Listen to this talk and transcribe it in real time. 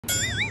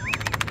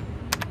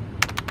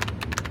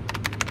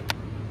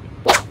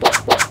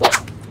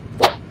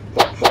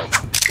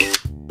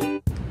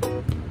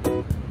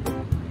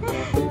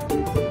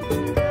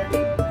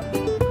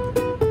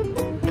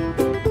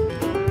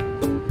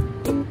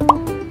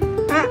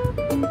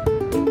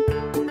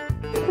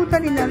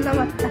코다리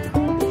날라왔다.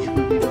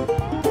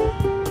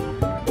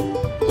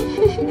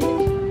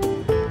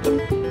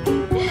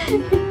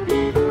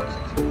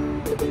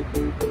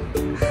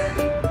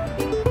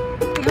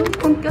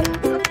 에어컨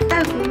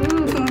꼈다고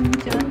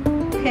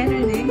완전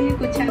배를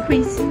내밀고 자고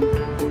있어.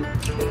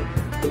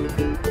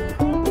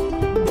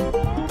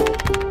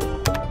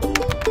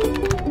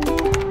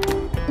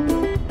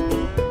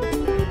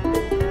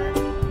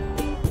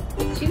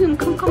 지금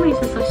컴컴해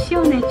있어서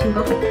시원해진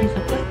것 같아서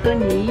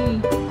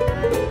봤더니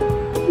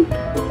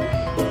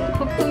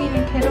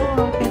복동이는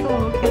괴로워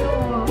괴로운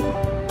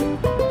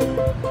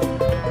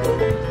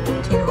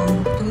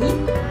복동이.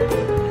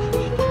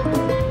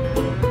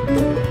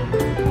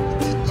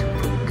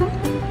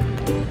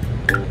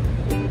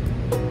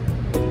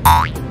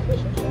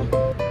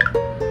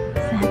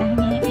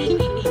 사랑해.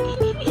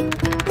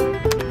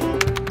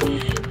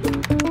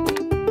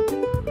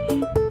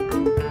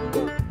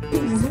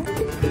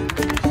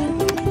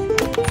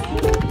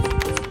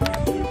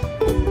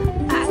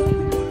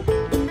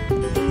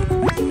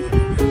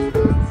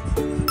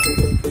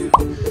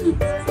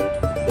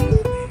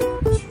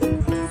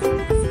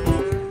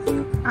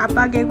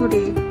 아빠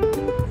개구리,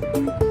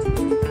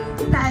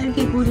 딸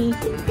개구리,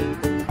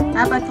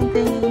 아빠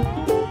뚱땡이,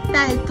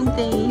 딸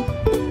뚱땡이.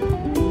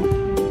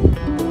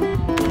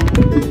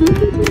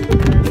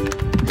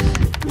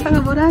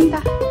 아빠가 뭐라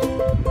한다.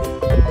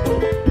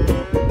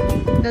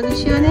 너도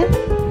시원해?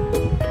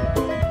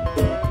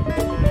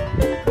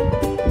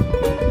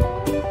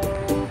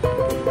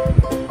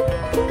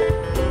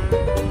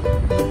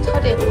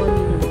 철에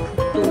거미는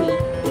북동이.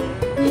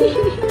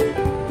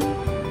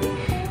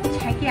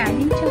 자기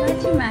아닌 척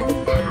하지만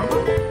다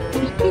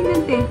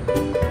들키는데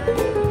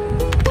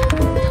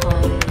더.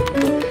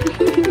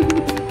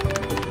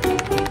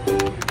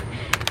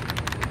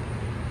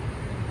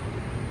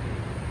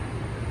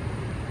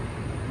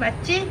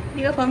 맞지?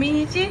 네가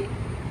범인이지?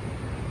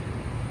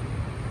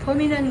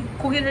 범인은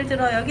고개를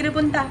들어 여기를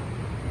본다.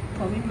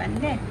 범인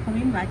맞네.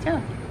 범인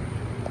맞아.